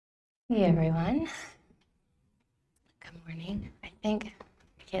Hey everyone. Good morning. I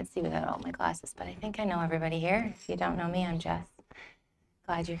can't see without all my glasses, but I think I know everybody here. If you don't know me, I'm Jess.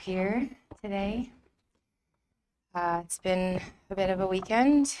 Glad you're here today. It's been a bit of a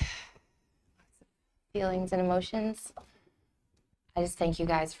weekend. Feelings and emotions. I just thank you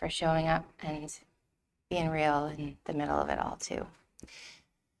guys for showing up and being real in the middle of it all too.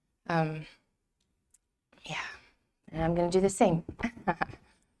 Yeah, and I'm going to do the same.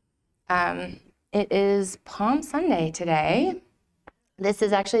 It is Palm Sunday today. This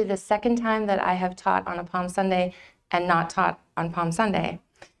is actually the second time that I have taught on a Palm Sunday and not taught on Palm Sunday.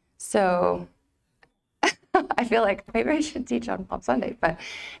 So I feel like maybe I should teach on Palm Sunday. But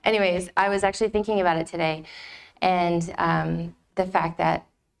anyways, I was actually thinking about it today. And the fact that,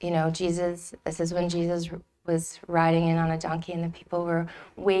 Jesus, this is when Jesus was riding in on a donkey and the people were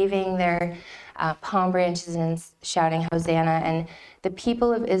waving their palm branches and shouting Hosanna. And the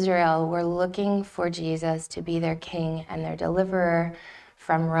people of Israel were looking for Jesus to be their king and their deliverer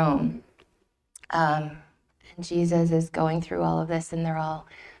from Rome. And Jesus is going through all of this and they're all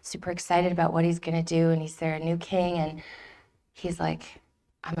super excited about what he's going to do. And he's their new king. And he's like,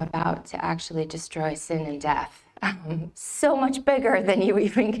 I'm about to actually destroy sin and death. So much bigger than you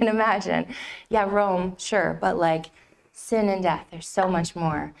even can imagine. Yeah, Rome, sure, but like sin and death, there's so much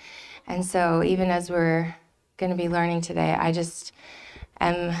more. And so even as we're going to be learning today, I just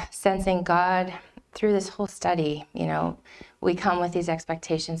am sensing God through this whole study. We come with these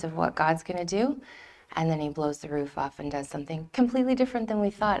expectations of what God's going to do, and then he blows the roof off and does something completely different than we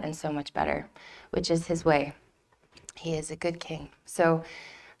thought and so much better, which is his way. He is a good king. So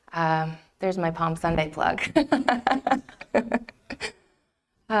there's my Palm Sunday plug.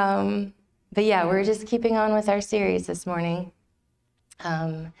 But yeah, we're just keeping on with our series this morning.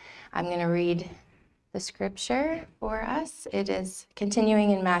 I'm going to read the scripture for us. It is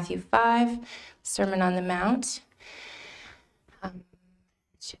continuing in Matthew 5, Sermon on the Mount. It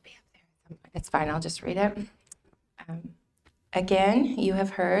should be up there. It's fine, I'll just read it. Again, you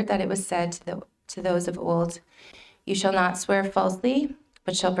have heard that it was said to those of old, you shall not swear falsely,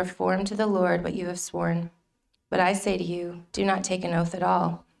 but shall perform to the Lord what you have sworn. But I say to you, do not take an oath at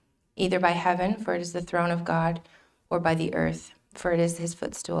all, either by heaven, for it is the throne of God, or by the earth, for it is his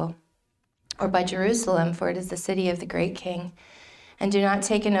footstool, or by Jerusalem, for it is the city of the great king. And do not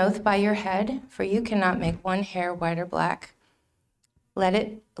take an oath by your head, for you cannot make one hair white or black.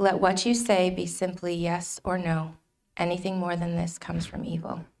 Let what you say be simply yes or no. Anything more than this comes from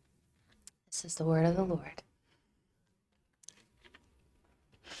evil. This is the word of the Lord.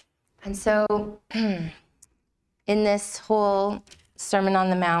 And so in this whole Sermon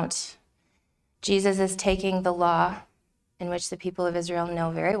on the Mount, Jesus is taking the law in which the people of Israel know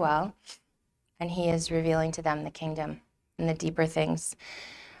very well, and he is revealing to them the kingdom and the deeper things.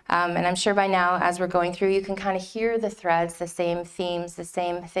 And I'm sure by now, as we're going through, you can kind of hear the threads, the same themes, the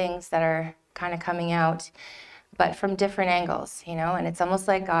same things that are kind of coming out, but from different angles, and it's almost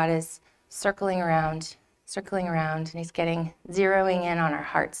like God is circling around, and he's zeroing in on our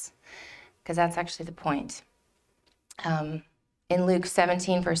hearts, because that's actually the point. In Luke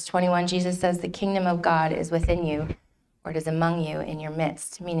 17, verse 21, Jesus says, the kingdom of God is within you, or it is among you in your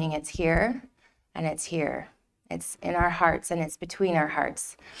midst, meaning it's here and it's here. It's in our hearts and it's between our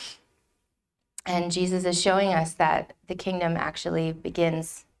hearts. And Jesus is showing us that the kingdom actually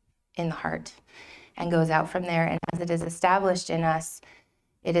begins in the heart and goes out from there. And as it is established in us,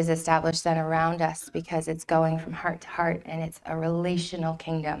 it is established then around us, because it's going from heart to heart, and it's a relational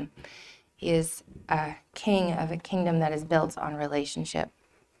kingdom. He is a king of a kingdom that is built on relationship.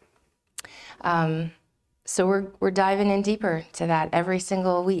 So we're diving in deeper to that every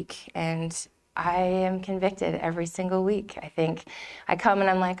single week, and I am convicted every single week. I think I come and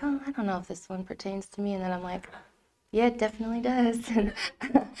I'm like, oh, I don't know if this one pertains to me, and then I'm like, yeah, it definitely does.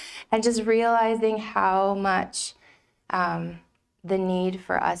 And just realizing how much the need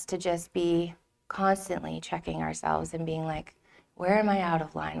for us to just be constantly checking ourselves and being like, where am I out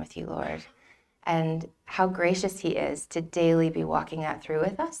of line with you, Lord? And how gracious he is to daily be walking that through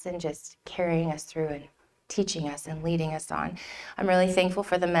with us and just carrying us through and teaching us and leading us on. I'm really thankful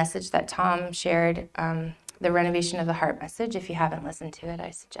for the message that Tom shared, the Renovation of the Heart message. If you haven't listened to it,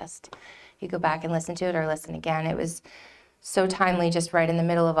 I suggest you go back and listen to it or listen again. It was so timely, just right in the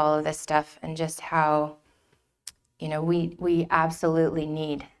middle of all of this stuff, and just how, we absolutely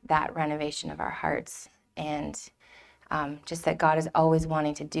need that renovation of our hearts. And just that God is always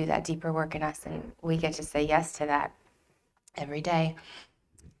wanting to do that deeper work in us, and we get to say yes to that every day.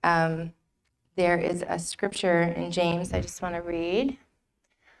 There is a scripture in James I just want to read.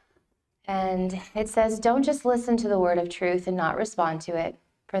 And it says, don't just listen to the word of truth and not respond to it,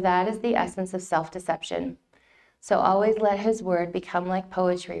 for that is the essence of self-deception. So always let his word become like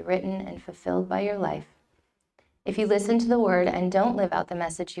poetry written and fulfilled by your life. If you listen to the word and don't live out the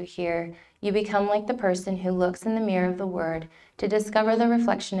message you hear, you become like the person who looks in the mirror of the word to discover the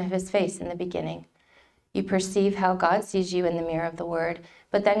reflection of his face in the beginning. You perceive how God sees you in the mirror of the word,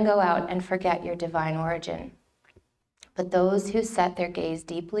 but then go out and forget your divine origin. But those who set their gaze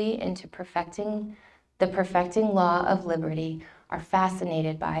deeply into the perfecting law of liberty are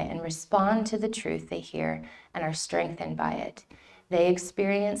fascinated by it and respond to the truth they hear and are strengthened by it. They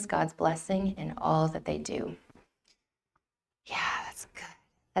experience God's blessing in all that they do. Yeah, that's good.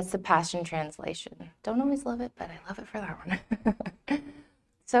 That's the Passion Translation. Don't always love it, but I love it for that one.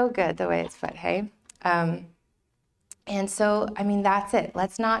 So good the way it's put, hey? And so, that's it.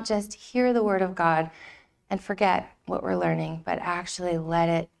 Let's not just hear the word of God and forget what we're learning, but actually let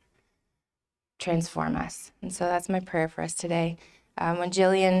it transform us. And so that's my prayer for us today. When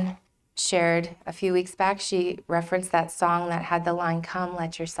Jillian shared a few weeks back, she referenced that song that had the line, "Come,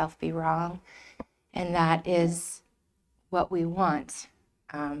 let yourself be wrong." And that is what we want.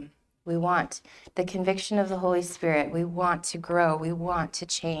 We want the conviction of the Holy Spirit. We want to grow. We want to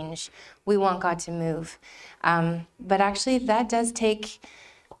change. We want God to move. But actually, that does take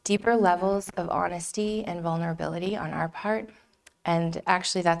deeper levels of honesty and vulnerability on our part. And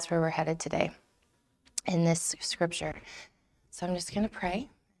actually, that's where we're headed today in this scripture. So I'm just going to pray.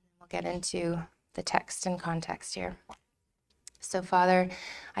 We'll get into the text and context here. So, Father,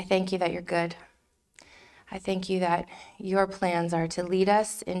 I thank you that you're good. I thank you that your plans are to lead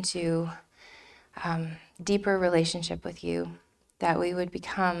us into deeper relationship with you, that we would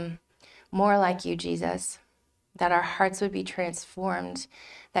become more like you, Jesus, that our hearts would be transformed,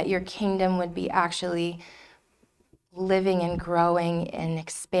 that your kingdom would be actually living and growing and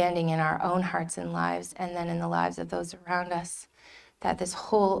expanding in our own hearts and lives, and then in the lives of those around us, that this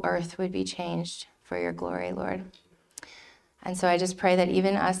whole earth would be changed for your glory, Lord. And so I just pray that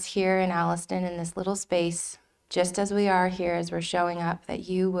even us here in Alliston, in this little space, just as we are here, as we're showing up, that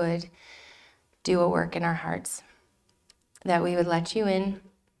you would do a work in our hearts, that we would let you in,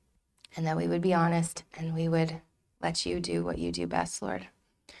 and that we would be honest, and we would let you do what you do best, Lord.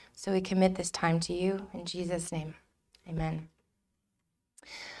 So we commit this time to you in Jesus' name. Amen.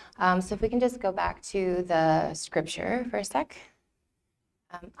 So if we can just go back to the scripture for a sec.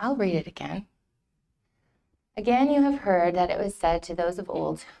 I'll read it again. Again, you have heard that it was said to those of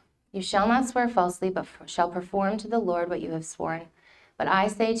old, "You shall not swear falsely, but shall perform to the Lord what you have sworn." But I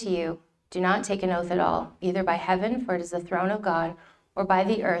say to you, do not take an oath at all, either by heaven, for it is the throne of God, or by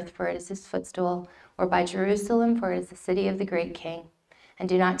the earth, for it is his footstool, or by Jerusalem, for it is the city of the great king. And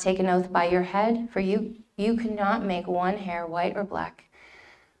do not take an oath by your head, for you cannot make one hair white or black.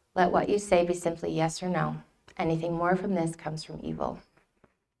 Let what you say be simply yes or no. Anything more from this comes from evil.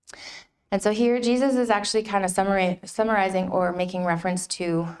 And so here Jesus is actually kind of summarizing or making reference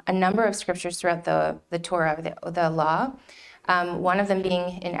to a number of scriptures throughout the Torah, the law. One of them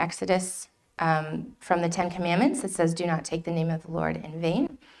being in Exodus from the Ten Commandments. It says, "Do not take the name of the Lord in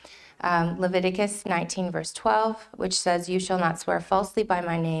vain." Leviticus 19, verse 12, which says, "You shall not swear falsely by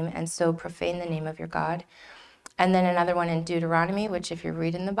my name and so profane the name of your God." And then another one in Deuteronomy, which if you're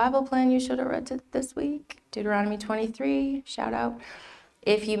reading the Bible plan, you should have read it this week. Deuteronomy 23, shout out.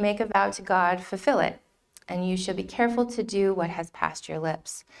 "If you make a vow to God, fulfill it, and you shall be careful to do what has passed your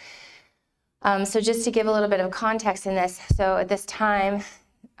lips." So just to give a little bit of context in this, so at this time,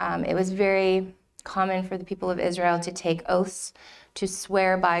 it was very common for the people of Israel to take oaths, to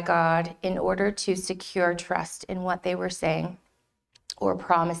swear by God in order to secure trust in what they were saying or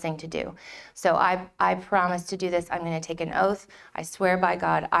promising to do. So I promise to do this. I'm going to take an oath. I swear by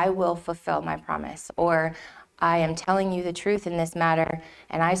God, I will fulfill my promise. Or I am telling you the truth in this matter,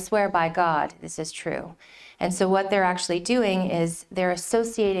 and I swear by God, this is true. And so what they're actually doing is they're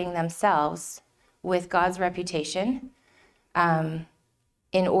associating themselves with God's reputation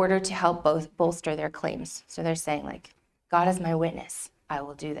in order to help bolster their claims. So they're saying, like, God is my witness. I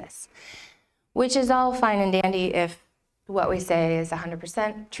will do this. Which is all fine and dandy if what we say is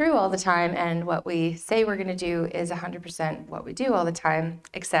 100% true all the time, and what we say we're going to do is 100% what we do all the time,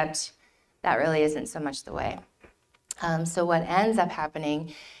 except that really isn't so much the way. So what ends up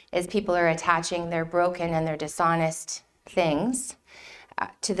happening is people are attaching their broken and their dishonest things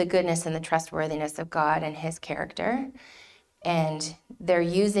to the goodness and the trustworthiness of God and his character. And they're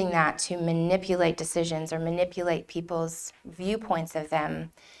using that to manipulate decisions or manipulate people's viewpoints of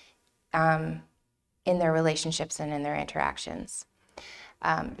them in their relationships and in their interactions.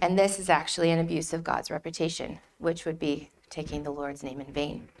 And this is actually an abuse of God's reputation, which would be taking the Lord's name in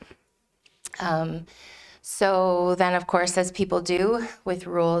vain. So then, of course, as people do with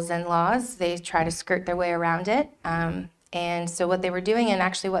rules and laws, they try to skirt their way around it. And so what they were doing, and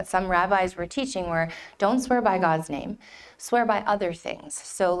actually what some rabbis were teaching, were don't swear by God's name, swear by other things.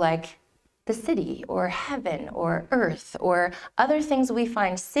 So like the city or heaven or earth or other things we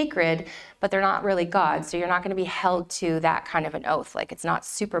find sacred, but they're not really God. So you're not going to be held to that kind of an oath. Like it's not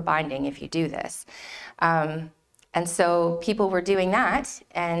super binding if you do this. And so people were doing that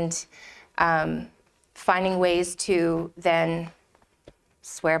and finding ways to then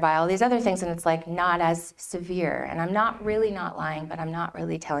swear by all these other things, and it's like not as severe. And I'm not really not lying, but I'm not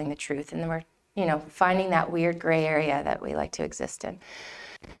really telling the truth. And then we're, finding that weird gray area that we like to exist in.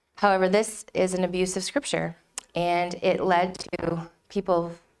 However, this is an abuse of Scripture, and it led to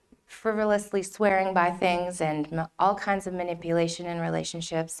people frivolously swearing by things and all kinds of manipulation in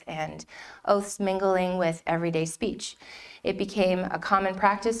relationships and oaths mingling with everyday speech. It became a common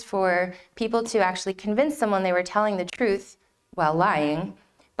practice for people to actually convince someone they were telling the truth while lying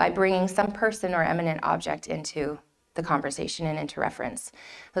by bringing some person or eminent object into the conversation and into reference.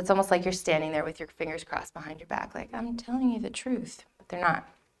 So it's almost like you're standing there with your fingers crossed behind your back, like, I'm telling you the truth, but they're not.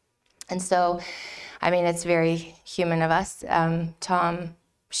 And so, it's very human of us. Tom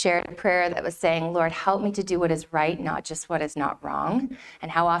shared a prayer that was saying, Lord, help me to do what is right, not just what is not wrong.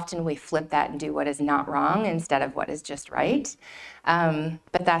 And how often we flip that and do what is not wrong instead of what is just right.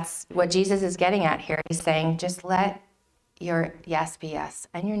 But that's what Jesus is getting at here. He's saying, just let your yes be yes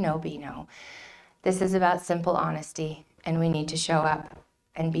and your no be no. This is about simple honesty, and we need to show up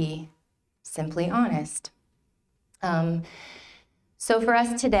and be simply honest. So for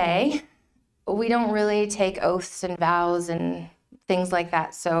us today, we don't really take oaths and vows and things like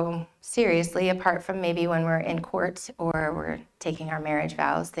that so seriously, apart from maybe when we're in court or we're taking our marriage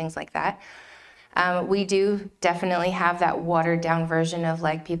vows, things like that. We do definitely have that watered down version of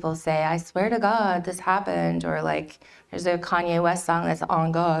like people say, I swear to God this happened, or like there's a Kanye West song that's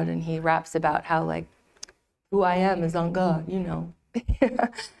on God and he raps about how like who I am is on God,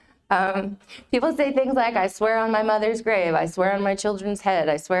 People say things like, I swear on my mother's grave, I swear on my children's head,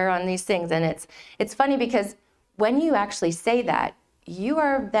 I swear on these things. And it's funny because when you actually say that, you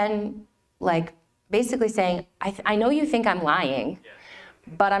are then like basically saying, I know you think I'm lying,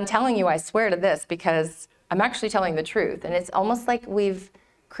 but I'm telling you I swear to this because I'm actually telling the truth. And it's almost like we've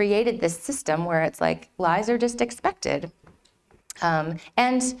created this system where it's like lies are just expected.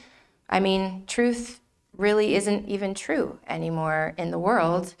 Truth really isn't even true anymore in the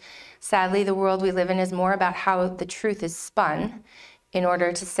world. Sadly, the world we live in is more about how the truth is spun in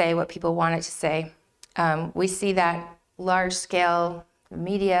order to say what people want it to say. We see that large-scale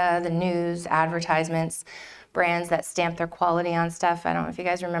media, the news, advertisements, brands that stamp their quality on stuff. I don't know if you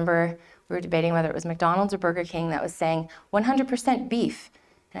guys remember, we were debating whether it was McDonald's or Burger King that was saying 100% beef.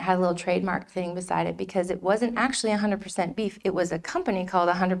 And it had a little trademark thing beside it because it wasn't actually 100% beef. It was a company called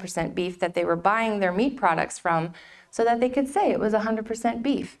 100% Beef that they were buying their meat products from so that they could say it was 100%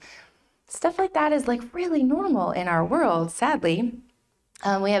 beef. Stuff like that is like really normal in our world, sadly.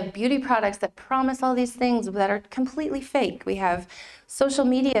 We have beauty products that promise all these things that are completely fake. We have social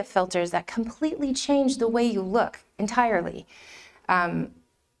media filters that completely change the way you look entirely.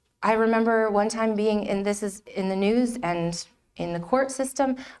 I remember one time being in the news and in the court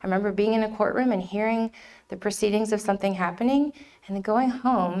system. I remember being in a courtroom and hearing the proceedings of something happening and then going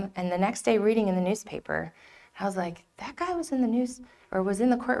home and the next day reading in the newspaper. I was like, that guy was in the news or was in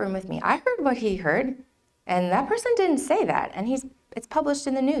the courtroom with me. I heard what he heard and that person didn't say that. And it's published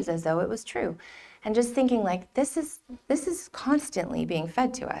in the news as though it was true. And just thinking like, this is constantly being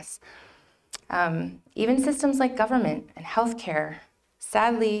fed to us. Even systems like government and healthcare,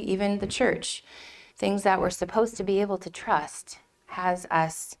 sadly, even the church, things that we're supposed to be able to trust, has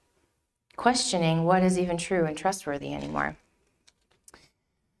us questioning what is even true and trustworthy anymore.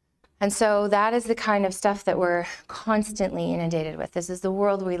 And so that is the kind of stuff that we're constantly inundated with. This is the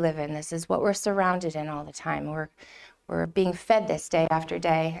world we live in. This is what we're surrounded in all the time. We're being fed this day after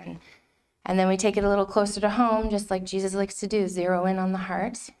day. And then we take it a little closer to home, just like Jesus likes to do, zero in on the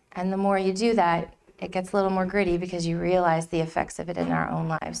heart. And the more you do that, it gets a little more gritty because you realize the effects of it in our own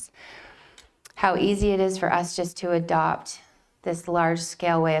lives. How easy it is for us just to adopt this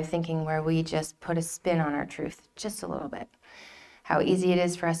large-scale way of thinking where we just put a spin on our truth just a little bit. How easy it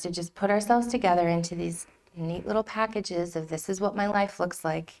is for us to just put ourselves together into these neat little packages of this is what my life looks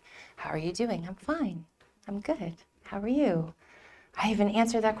like. How are you doing? I'm fine. I'm good. How are you? I even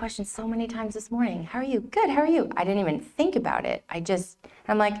answered that question so many times this morning. How are you? Good. How are you? I didn't even think about it.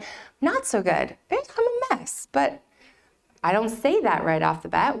 I'm like, not so good. I'm a mess, but I don't say that right off the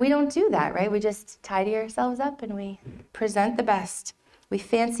bat. We don't do that, right? We just tidy ourselves up and we present the best. We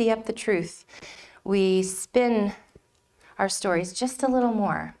fancy up the truth. we spin our stories just a little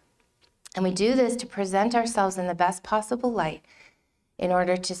more. And we do this to present ourselves in the best possible light in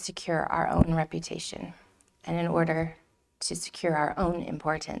order to secure our own reputation and in order to secure our own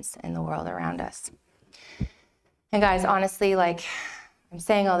importance in the world around us. And guys, honestly, like I'm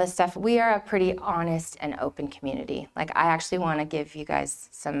saying all this stuff, we are a pretty honest and open community. Like I actually want to give you guys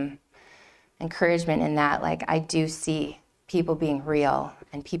some encouragement in that. Like I do see people being real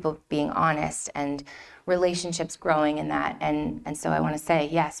and people being honest and relationships growing in that. And so I want to say,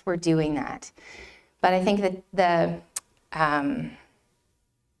 yes, we're doing that. But I think that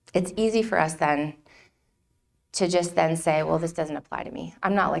it's easy for us then to just then say, well, this doesn't apply to me.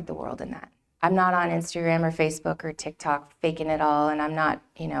 I'm not like the world in that. I'm not on Instagram or Facebook or TikTok faking it all, and I'm not,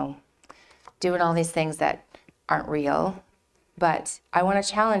 doing all these things that aren't real. But I want to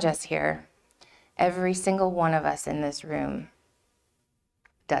challenge us here. Every single one of us in this room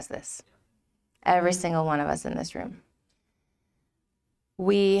does this. Every single one of us in this room.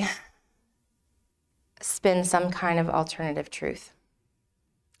 We spin some kind of alternative truth.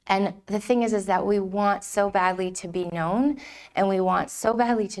 And the thing is that we want so badly to be known, and we want so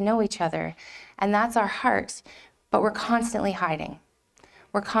badly to know each other. And that's our heart. But we're constantly hiding.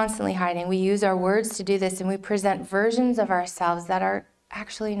 We're constantly hiding. We use our words to do this, and we present versions of ourselves that are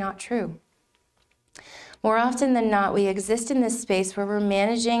actually not true. More often than not, we exist in this space where we're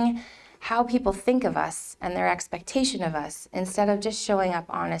managing how people think of us and their expectation of us instead of just showing up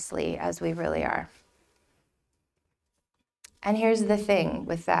honestly as we really are. And here's the thing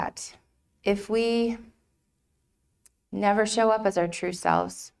with that. If we never show up as our true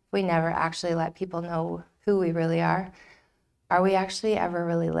selves, we never actually let people know who we really are we actually ever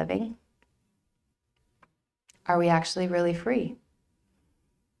really living? Are we actually really free?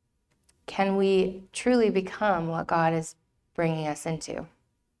 Can we truly become what God is bringing us into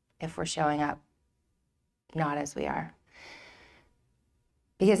if we're showing up not as we are?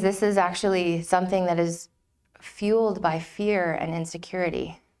 Because this is actually something that is fueled by fear and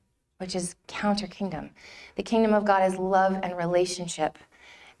insecurity, which is counter kingdom. The kingdom of God is love and relationship,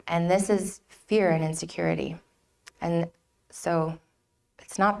 and this is fear and insecurity. And so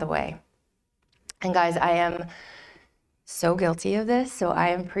it's not the way. And guys, I am so guilty of this, so I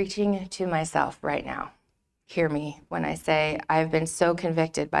am preaching to myself right now. Hear me when I say I've been so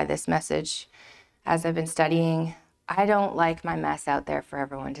convicted by this message as I've been studying. I don't like my mess out there for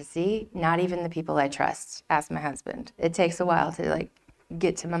everyone to see, not even the people I trust. Ask my husband. It takes a while to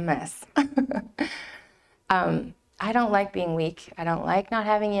get to my mess. I don't like being weak. I don't like not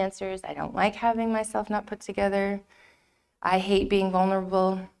having answers. I don't like having myself not put together. I hate being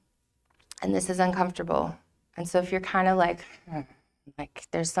vulnerable, and this is uncomfortable. And so if you're kind of like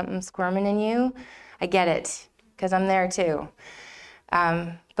there's something squirming in you, I get it, because I'm there too.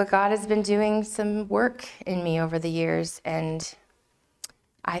 But God has been doing some work in me over the years, and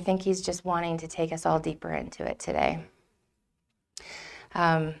I think he's just wanting to take us all deeper into it today.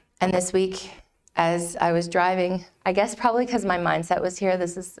 And this week, as I was driving, I guess probably because my mindset was here,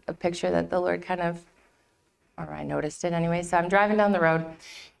 this is a picture that the Lord or I noticed it anyway. So I'm driving down the road,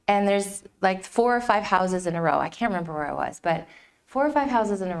 and there's 4 or 5 houses in a row. I can't remember where I was, but 4 or 5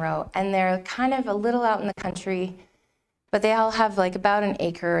 houses in a row, and they're kind of a little out in the country, but they all have about an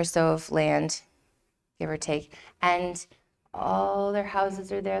acre or so of land, give or take, and all their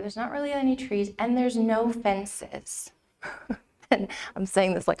houses are there. There's not really any trees, and there's no fences. And I'm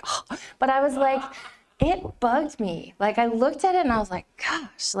saying this but I was it bugged me. I looked at it and I was like,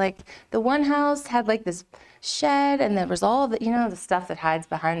 gosh, the one house had this shed, and there was all the, the stuff that hides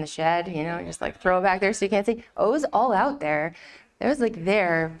behind the shed, just throw it back there so you can't see. Oh, it was all out there. It was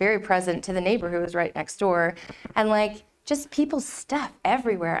there, very present to the neighbor who was right next door. And just people's stuff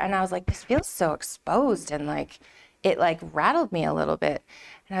everywhere. And I was like, this feels so exposed. And it rattled me a little bit.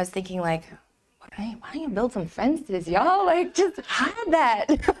 And I was thinking why don't you build some fences, y'all? Just hide that.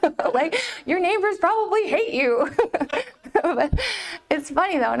 Your neighbors probably hate you. But it's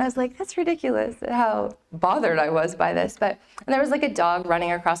funny though. And I was like, that's ridiculous how bothered I was by this. And there was a dog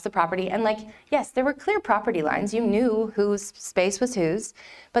running across the property. And yes, there were clear property lines. You knew whose space was whose.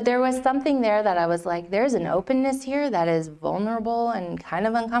 But there was something there that I was there's an openness here that is vulnerable and kind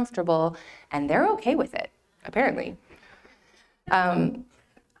of uncomfortable. And they're okay with it, apparently.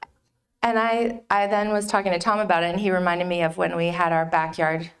 And I then was talking to Tom about it, and he reminded me of when we had our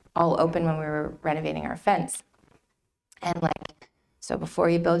backyard all open when we were renovating our fence. And so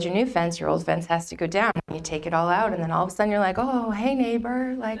before you build your new fence, your old fence has to go down. You take it all out, and then all of a sudden you're oh, hey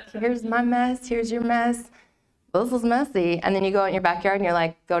neighbor, here's my mess, here's your mess. This is messy. And then you go out in your backyard and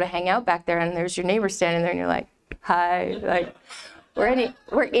you're go to hang out back there, and there's your neighbor standing there, and you're hi.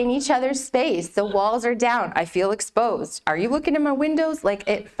 We're in each other's space. The walls are down. I feel exposed. Are you looking in my windows? Like,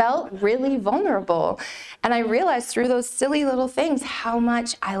 it felt really vulnerable. And I realized through those silly little things how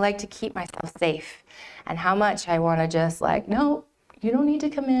much I like to keep myself safe and how much I want to just like, no, you don't need to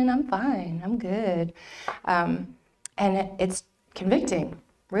come in. I'm fine. I'm good. It's convicting,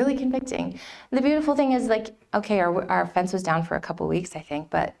 really convicting. The beautiful thing is, like, okay, our fence was down for a couple weeks, I think,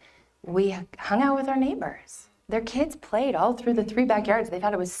 but we hung out with our neighbors. Their kids played all through the 3 backyards. They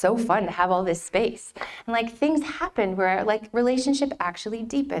thought it was so fun to have all this space. And like things happened where like relationship actually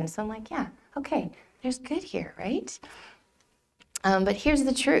deepened. So I'm like, yeah, okay, there's good here, right? But here's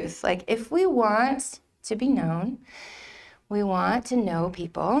the truth. Like, if we want to be known, we want to know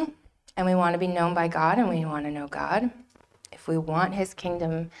people, and we want to be known by God, and we want to know God. If we want his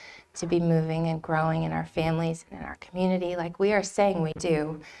kingdom to be moving and growing in our families and in our community, like we are saying we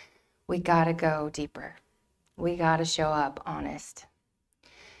do, we got to go deeper. We got to show up honest.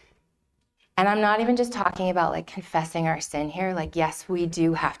 And I'm not even just talking about like confessing our sin here. Like, yes, we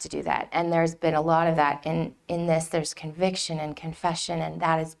do have to do that. And there's been a lot of that in this. There's conviction and confession, and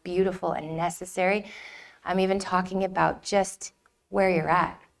that is beautiful and necessary. I'm even talking about just where you're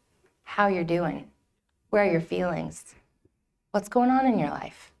at, how you're doing, where are your feelings, what's going on in your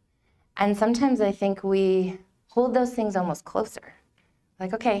life. And sometimes I think we hold those things almost closer.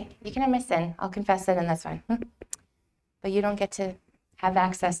 Like, okay, you can have my sin, I'll confess it, and that's fine. But you don't get to have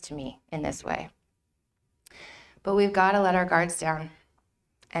access to me in this way. But we've got to let our guards down,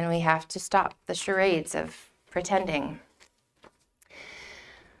 and we have to stop the charades of pretending.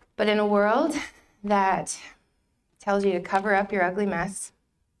 But in a world that tells you to cover up your ugly mess,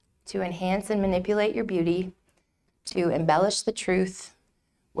 to enhance and manipulate your beauty, to embellish the truth,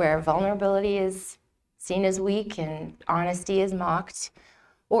 where vulnerability is seen as weak and honesty is mocked,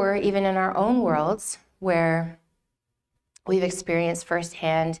 or even in our own worlds where we've experienced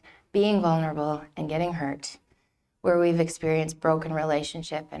firsthand being vulnerable and getting hurt, where we've experienced broken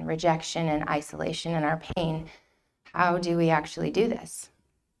relationship and rejection and isolation and our pain, how do we actually do this?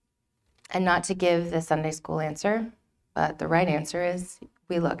 And not to give the Sunday school answer, but the right answer is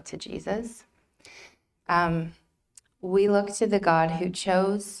we look to Jesus. We look to the God who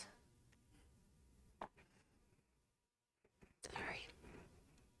chose,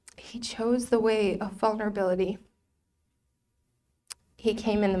 he chose the way of vulnerability. He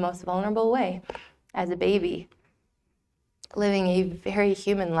came in the most vulnerable way as a baby, living a very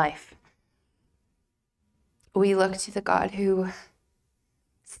human life. We look to the God who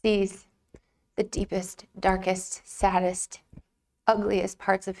sees the deepest, darkest, saddest, ugliest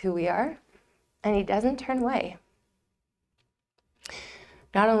parts of who we are, and he doesn't turn away.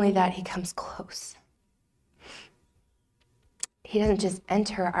 Not only that, he comes close. He doesn't just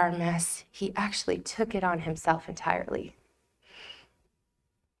enter our mess, he actually took it on himself entirely.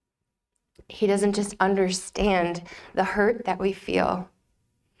 He doesn't just understand the hurt that we feel,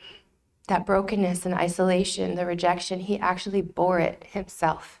 that brokenness and isolation, the rejection. He actually bore it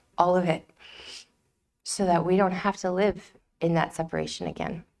himself, all of it, so that we don't have to live in that separation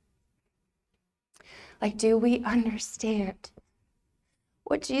again. Like, do we understand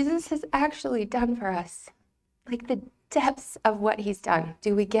what Jesus has actually done for us? Like the depths of what he's done.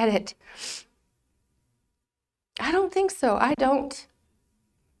 Do we get it? I don't think so. I don't.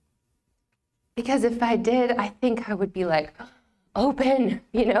 Because if I did, I think I would be like, open,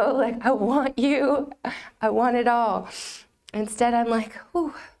 like, I want you. I want it all. Instead, I'm like,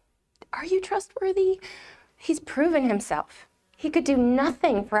 ooh, are you trustworthy? He's proven himself. He could do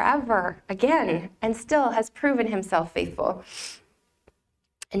nothing forever again and still has proven himself faithful.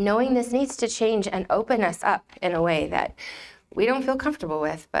 And knowing this needs to change and open us up in a way that we don't feel comfortable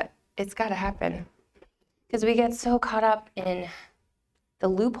with, but it's got to happen. Because we get so caught up in the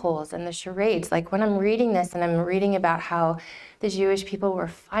loopholes and the charades. Like when I'm reading this and I'm reading about how the Jewish people were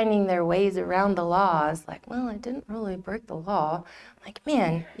finding their ways around the laws, like, well, I didn't really break the law. I'm like,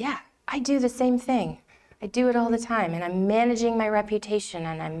 man, yeah, I do the same thing. I do it all the time, and I'm managing my reputation,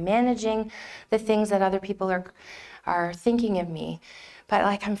 and I'm managing the things that other people are thinking of me. But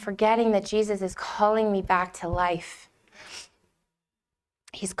like, I'm forgetting that Jesus is calling me back to life.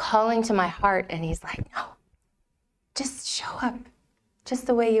 He's calling to my heart, and he's like, no, just show up just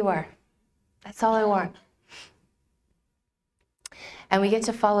the way you are. That's all I want. And we get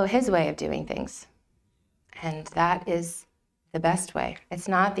to follow his way of doing things. And that is the best way. It's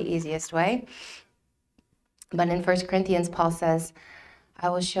not the easiest way. But in 1 Corinthians, Paul says, I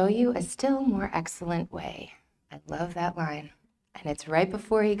will show you a still more excellent way. I love that line. And it's right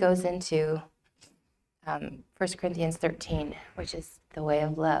before he goes into 1 Corinthians 13, which is the way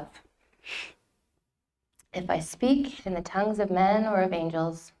of love. If I speak in the tongues of men or of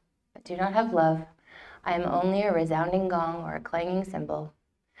angels, but do not have love, I am only a resounding gong or a clanging cymbal.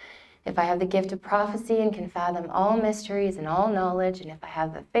 If I have the gift of prophecy and can fathom all mysteries and all knowledge, and if I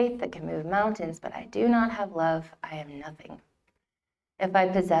have the faith that can move mountains, but I do not have love, I am nothing. If I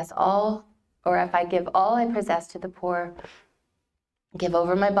possess all, or if I give all I possess to the poor, give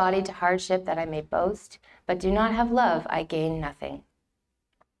over my body to hardship that I may boast, but do not have love, I gain nothing.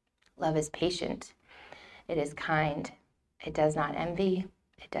 Love is patient. It is kind. It does not envy.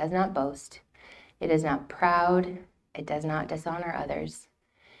 It does not boast. It is not proud. It does not dishonor others.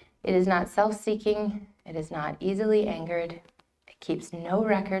 It is not self-seeking. It is not easily angered. It keeps no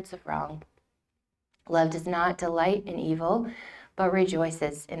records of wrong. Love does not delight in evil, but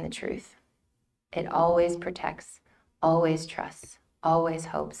rejoices in the truth. It always protects, always trusts, always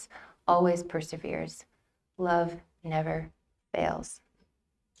hopes, always perseveres. Love never fails.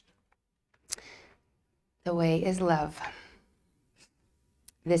 The way is love.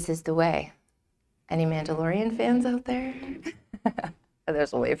 This is the way. Any Mandalorian fans out there?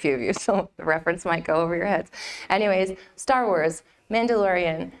 There's only a few of you, so the reference might go over your heads. Anyways, Star Wars,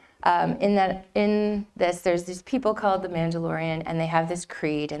 Mandalorian. In this, there's these people called the Mandalorian, and they have this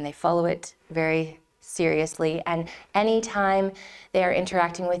creed, and they follow it very seriously. And anytime they are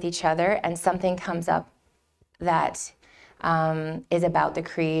interacting with each other and something comes up that is about the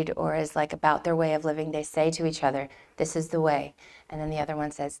creed or is like about their way of living, they say to each other, "This is the way." And then the other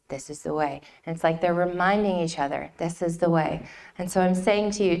one says, "This is the way." And it's like they're reminding each other, this is the way. And so I'm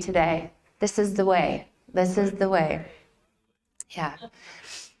saying to you today, this is the way. This is the way. Yeah.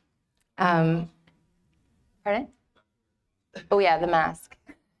 Pardon? Oh yeah, the mask.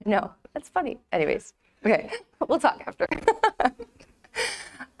 No, that's funny. Anyways, okay, we'll talk after.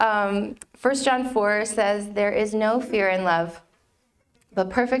 1 John 4 says, there is no fear in love, but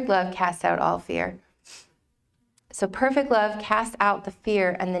perfect love casts out all fear. So perfect love casts out the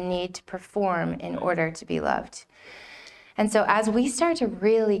fear and the need to perform in order to be loved. And so as we start to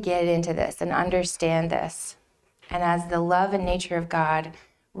really get into this and understand this, and as the love and nature of God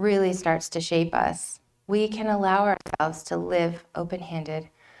really starts to shape us, we can allow ourselves to live open-handed,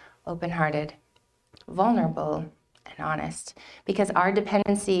 open-hearted, vulnerable, and honest, because our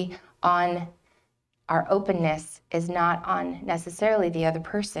dependency on our openness is not on necessarily the other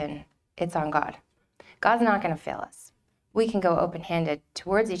person, it's on God. God's not going to fail us. We can go open-handed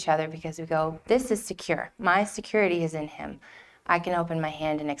towards each other because we go, this is secure. My security is in him. I can open my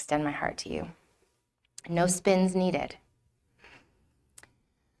hand and extend my heart to you. No spins needed.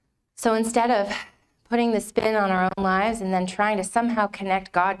 So instead of putting the spin on our own lives and then trying to somehow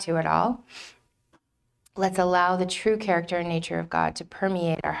connect God to it all, let's allow the true character and nature of God to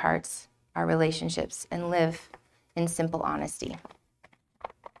permeate our hearts, our relationships, and live in simple honesty.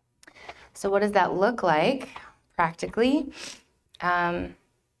 So what does that look like practically?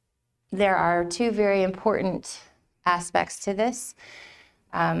 There are two very important aspects to this.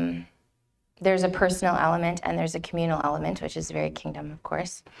 There's a personal element and there's a communal element, which is very kingdom, of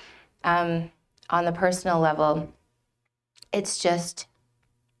course. On the personal level, it's just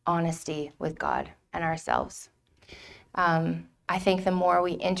honesty with God and ourselves. I think the more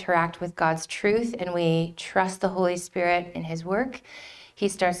we interact with God's truth and we trust the Holy Spirit in his work, he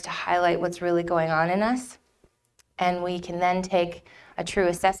starts to highlight what's really going on in us. And we can then take a true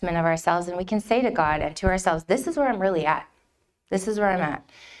assessment of ourselves and we can say to God and to ourselves, this is where I'm really at. This is where I'm at.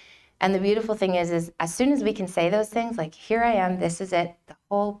 And the beautiful thing is as soon as we can say those things, like, here I am, this is it, the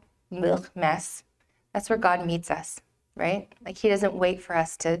whole mess, that's where God meets us, right? Like, he doesn't wait for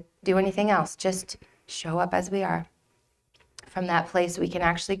us to do anything else, just show up as we are. From that place, we can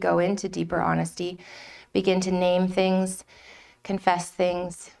actually go into deeper honesty, begin to name things, confess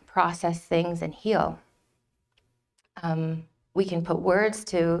things, process things, and heal. We can put words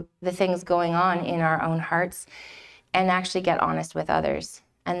to the things going on in our own hearts and actually get honest with others.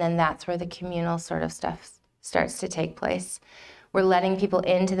 And then that's where the communal sort of stuff starts to take place. We're letting people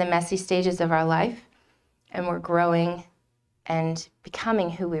into the messy stages of our life, and we're growing and becoming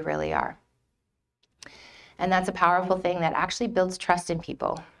who we really are. And that's a powerful thing that actually builds trust in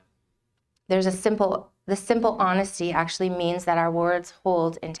people. The simple honesty actually means that our words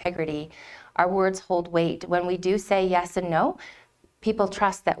hold integrity. Our words hold weight. When we do say yes and no, people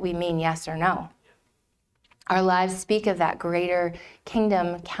trust that we mean yes or no. Our lives speak of that greater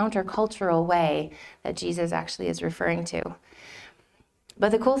kingdom, countercultural way that Jesus actually is referring to.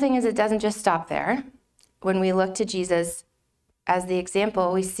 But the cool thing is it doesn't just stop there. When we look to Jesus as the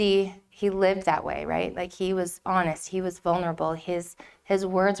example, we see he lived that way, right? Like, he was honest, he was vulnerable, his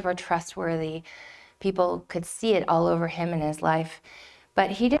words were trustworthy. People could see it all over him in his life.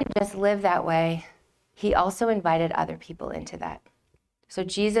 But he didn't just live that way he also invited other people into that. So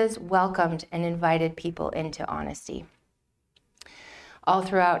Jesus welcomed and invited people into honesty. All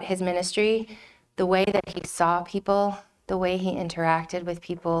throughout his ministry, the way that he saw people, the way he interacted with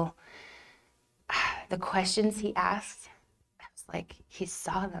people, the questions he asked, it was like he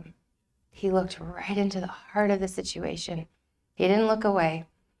saw them. He looked right into the heart of the situation. He didn't look away.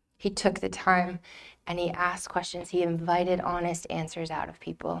 He took the time and he asked questions. He invited honest answers out of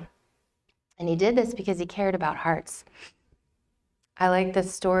people. And he did this because he cared about hearts. I like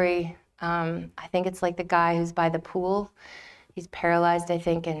this story. I think it's like the guy who's by the pool. He's paralyzed, I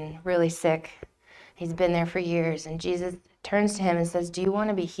think, and really sick. He's been there for years. And Jesus turns to him and says, "Do you want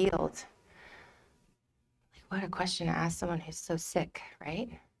to be healed?" Like, what a question to ask someone who's so sick, right?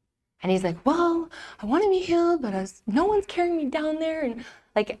 And he's like, "Well, I want to be healed, but no one's carrying me down there."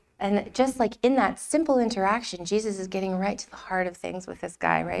 And just like in that simple interaction, Jesus is getting right to the heart of things with this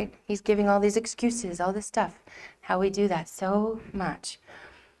guy, right? He's giving all these excuses, all this stuff, how we do that so much.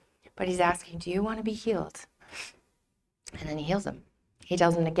 But he's asking, "Do you want to be healed?" And then he heals him. He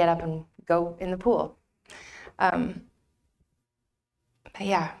tells him to get up and go in the pool. But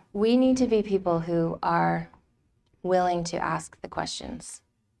yeah, we need to be people who are willing to ask the questions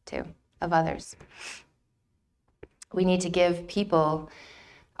too of others. We need to give people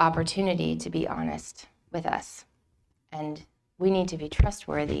opportunity to be honest with us. And we need to be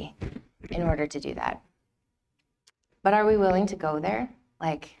trustworthy in order to do that. But are we willing to go there?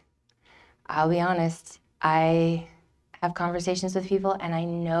 Like, I'll be honest, I have conversations with people and I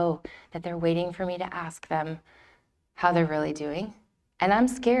know that they're waiting for me to ask them how they're really doing. And I'm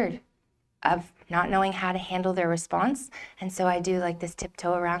scared of not knowing how to handle their response. And so I do like this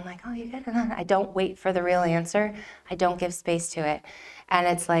tiptoe around like, "Oh, you good?" I don't wait for the real answer. I don't give space to it. And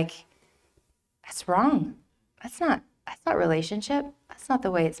it's like, that's wrong. That's not relationship. That's not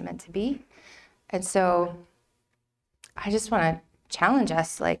the way it's meant to be. And so I just want to challenge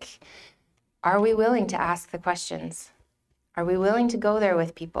us, like, are we willing to ask the questions? Are we willing to go there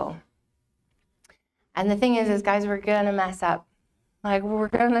with people? And the thing is guys, we're going to mess up. Like, we're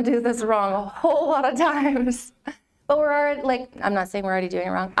going to do this wrong a whole lot of times. But we're already, like, I'm not saying we're already doing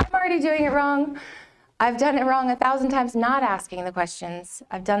it wrong. I'm already doing it wrong. I've done it wrong 1,000 times not asking the questions.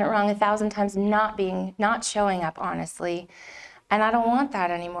 I've done it wrong 1,000 times not showing up honestly. And I don't want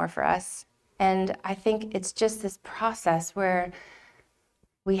that anymore for us. And I think it's just this process where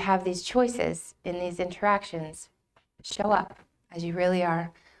we have these choices in these interactions. Show up as you really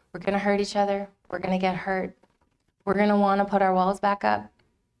are. We're going to hurt each other. We're going to get hurt. We're going to want to put our walls back up.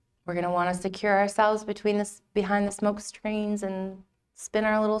 We're going to want to secure ourselves behind the smoke screens and spin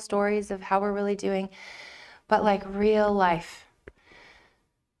our little stories of how we're really doing. But like real life,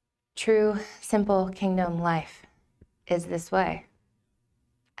 true, simple kingdom life is this way.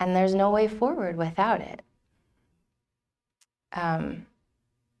 And there's no way forward without it.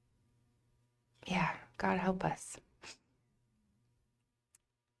 Yeah, God help us.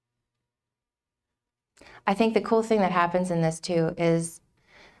 I think the cool thing that happens in this too is,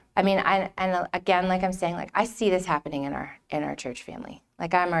 and again, like I'm saying, like I see this happening in our church family.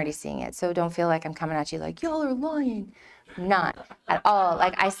 Like I'm already seeing it. So don't feel like I'm coming at you like, y'all are lying. Not at all.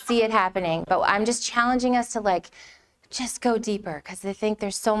 Like I see it happening, but I'm just challenging us to like, just go deeper, because I think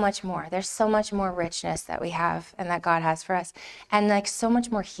there's so much more. There's so much more richness that we have and that God has for us. And like so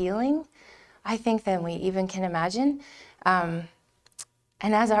much more healing, I think, than we even can imagine. And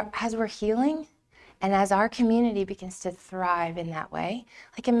as we're healing, and as our community begins to thrive in that way,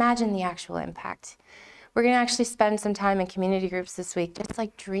 like imagine the actual impact. We're going to actually spend some time in community groups this week, just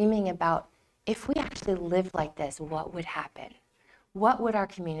like dreaming about if we actually lived like this, what would happen? What would our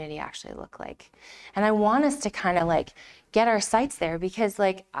community actually look like? And I want us to kind of like get our sights there, because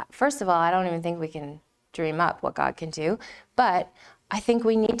like, first of all, I don't even think we can dream up what God can do, but I think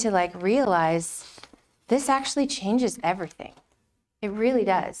we need to like realize this actually changes everything. It really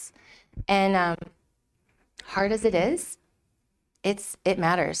does. And hard as it is, it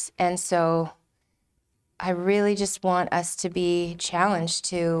matters. And so I really just want us to be challenged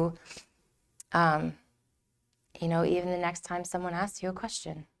to, even the next time someone asks you a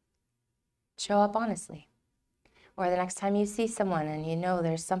question, show up honestly. Or the next time you see someone and you know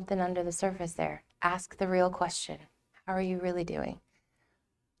there's something under the surface there, ask the real question. How are you really doing?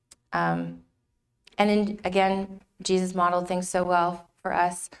 Again, Jesus modeled things so well for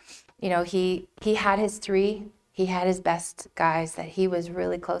us. You know, he had his three. He had his best guys that he was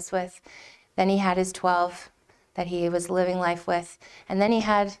really close with. Then he had his 12 that he was living life with. And then he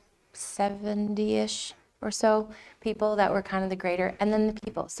had 70-ish or so people that were kind of the greater, and then the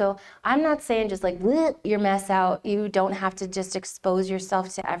people. So I'm not saying just like, your mess out. You don't have to just expose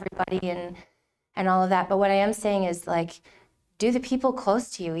yourself to everybody and and all of that. But what I am saying is, like, do the people close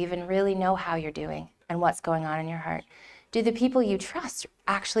to you even really know how you're doing and what's going on in your heart? Do the people you trust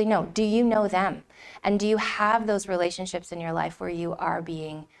actually know? Do you know them? And do you have those relationships in your life where you are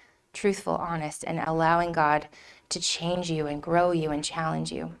being truthful, honest, and allowing God to change you and grow you and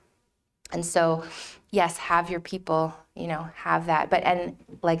challenge you? And so, yes, have your people, have that. But, and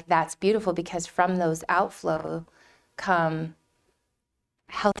like, that's beautiful, because from those outflow come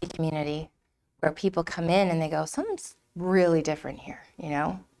healthy community where people come in and they go, something's really different here.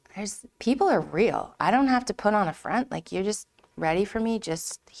 There's people are real. I don't have to put on a front. Like, you're just ready for me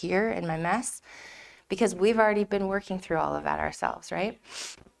just here in my mess, because we've already been working through all of that ourselves, right?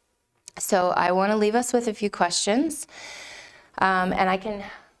 So I want to leave us with a few questions. And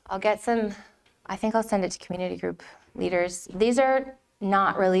I'll get some, I think I'll send it to community group leaders. These are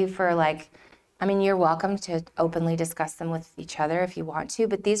not really for you're welcome to openly discuss them with each other if you want to,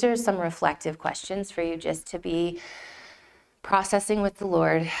 but these are some reflective questions for you just to be processing with the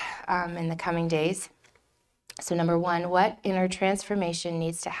Lord in the coming days. So number one, what inner transformation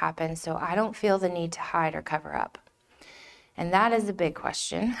needs to happen so I don't feel the need to hide or cover up? And that is a big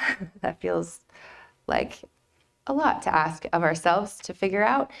question. That feels like a lot to ask of ourselves to figure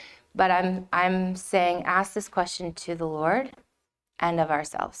out. But I'm saying ask this question to the Lord and of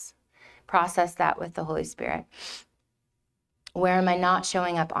ourselves. Process that with the Holy Spirit. Where am I not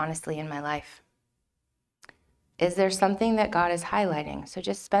showing up honestly in my life? Is there something that God is highlighting? So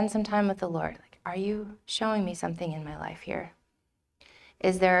just spend some time with the Lord. Like, are you showing me something in my life here?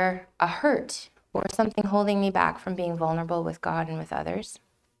 Is there a hurt or something holding me back from being vulnerable with God and with others?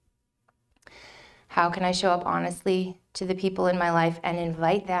 How can I show up honestly to the people in my life and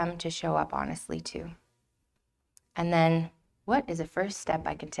invite them to show up honestly too? And then, what is a first step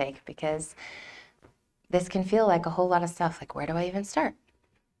I can take? Because this can feel like a whole lot of stuff. Like, where do I even start?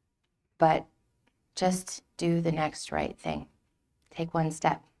 But just do the next right thing. Take one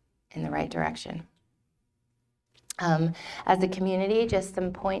step in the right direction. As a community, just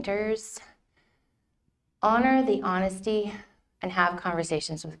some pointers. Honor the honesty and have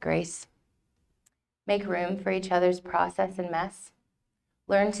conversations with grace. Make room for each other's process and mess.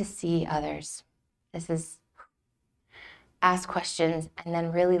 Learn to see others. Ask questions and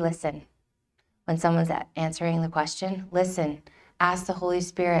then really listen. When someone's answering the question, listen. Ask the Holy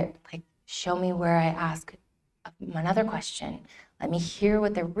Spirit, show me where I ask another question. Let me hear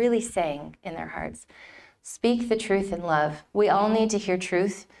what they're really saying in their hearts. Speak the truth in love. We all need to hear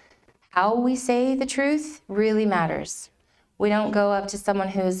truth. How we say the truth really matters. We don't go up to someone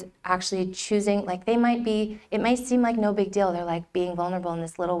who's actually choosing, it might seem like no big deal. They're being vulnerable in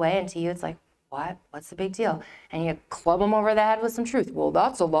this little way, and to you it's like, what? What's the big deal? And you club them over the head with some truth. Well,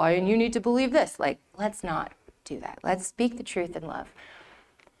 that's a lie, and you need to believe this. Let's not do that. Let's speak the truth in love.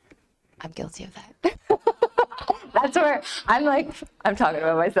 I'm guilty of that. That's where I'm talking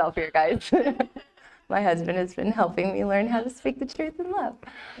about myself here, guys. My husband has been helping me learn how to speak the truth in love.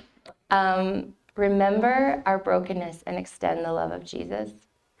 Remember our brokenness and extend the love of Jesus.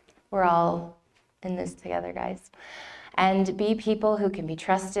 We're all in this together, guys. And be people who can be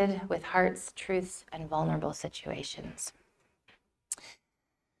trusted with hearts, truths, and vulnerable situations.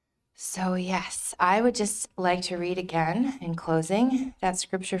 So yes, I would just like to read again in closing that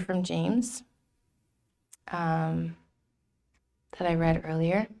scripture from James that I read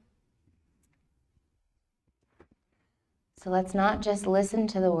earlier. So let's not just listen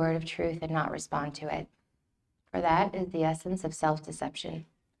to the word of truth and not respond to it, for that is the essence of self-deception.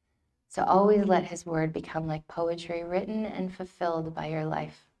 So always let his word become like poetry written and fulfilled by your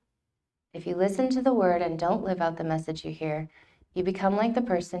life. If you listen to the word and don't live out the message you hear, you become like the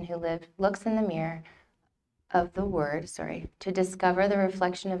person who looks in the mirror of the word, to discover the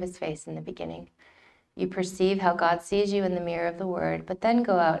reflection of his face in the beginning. You perceive how God sees you in the mirror of the word, but then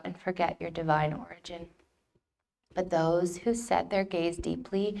go out and forget your divine origin. But those who set their gaze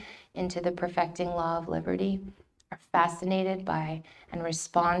deeply into the perfecting law of liberty are fascinated by and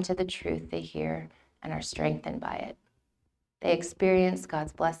respond to the truth they hear and are strengthened by it. They experience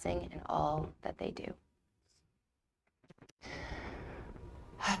God's blessing in all that they do.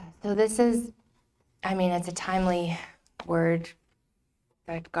 So this is, it's a timely word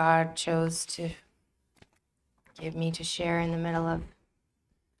that God chose to give me to share in the middle of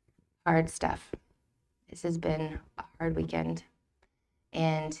hard stuff. This has been a hard weekend,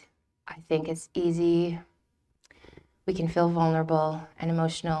 and I think it's easy. We can feel vulnerable and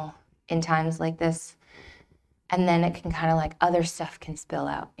emotional in times like this, and then it can kind of other stuff can spill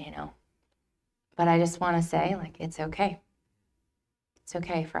out, But I just want to say, it's okay. It's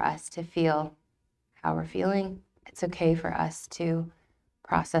okay for us to feel how we're feeling. It's okay for us to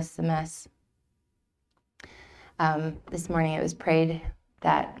process the mess. This morning it was prayed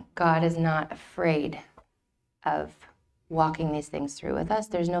that God is not afraid of walking these things through with us.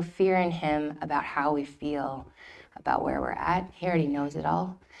 There's no fear in him about how we feel, about where we're at. He already knows it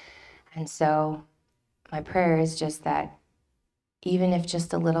all. And so my prayer is just that even if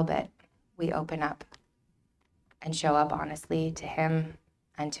just a little bit, we open up and show up honestly to him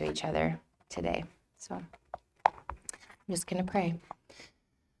and to each other today. So I'm just going to pray.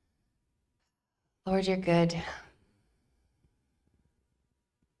 Lord, you're good.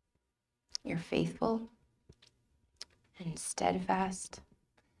 You're faithful and steadfast,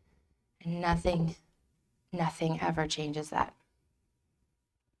 and nothing ever changes that.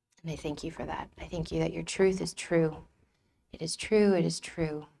 And I thank you for that. I thank you that your truth is true. It is true, it is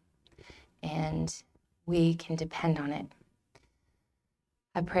true, and we can depend on it.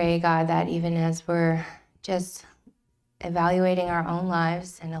 I pray, God, that even as we're just evaluating our own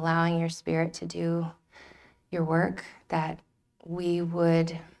lives and allowing your Spirit to do your work, that we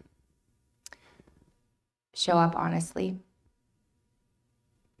would show up honestly,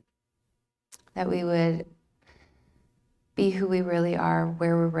 that we would be who we really are,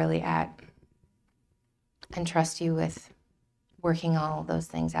 where we're really at, and trust you with working all those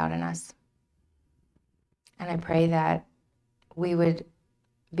things out in us. And I pray that we would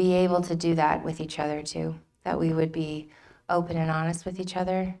be able to do that with each other too, that we would be open and honest with each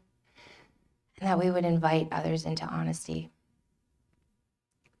other, and that we would invite others into honesty.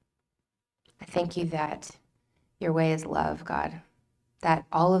 I thank you that your way is love, God, that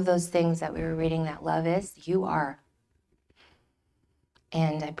all of those things that we were reading that love is, you are.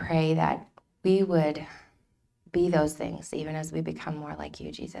 And I pray that we would be those things even as we become more like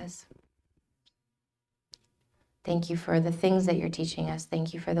you, Jesus. Thank you for the things that you're teaching us.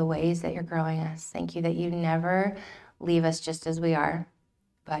 Thank you for the ways that you're growing us. Thank you that you never leave us just as we are,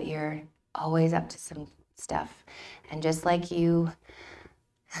 but you're always up to some stuff. And just like you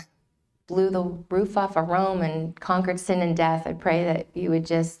blew the roof off of Rome and conquered sin and death, I pray that you would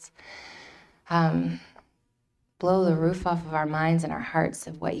just blow the roof off of our minds and our hearts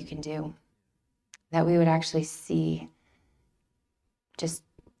of what you can do. That we would actually see just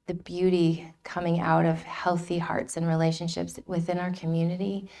the beauty coming out of healthy hearts and relationships within our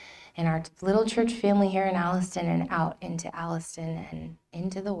community, in our little church family here in Alliston, and out into Alliston and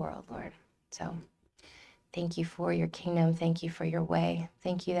into the world, Lord. So thank you for your kingdom. Thank you for your way.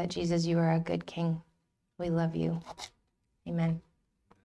 Thank you that, Jesus, you are a good king. We love you. Amen.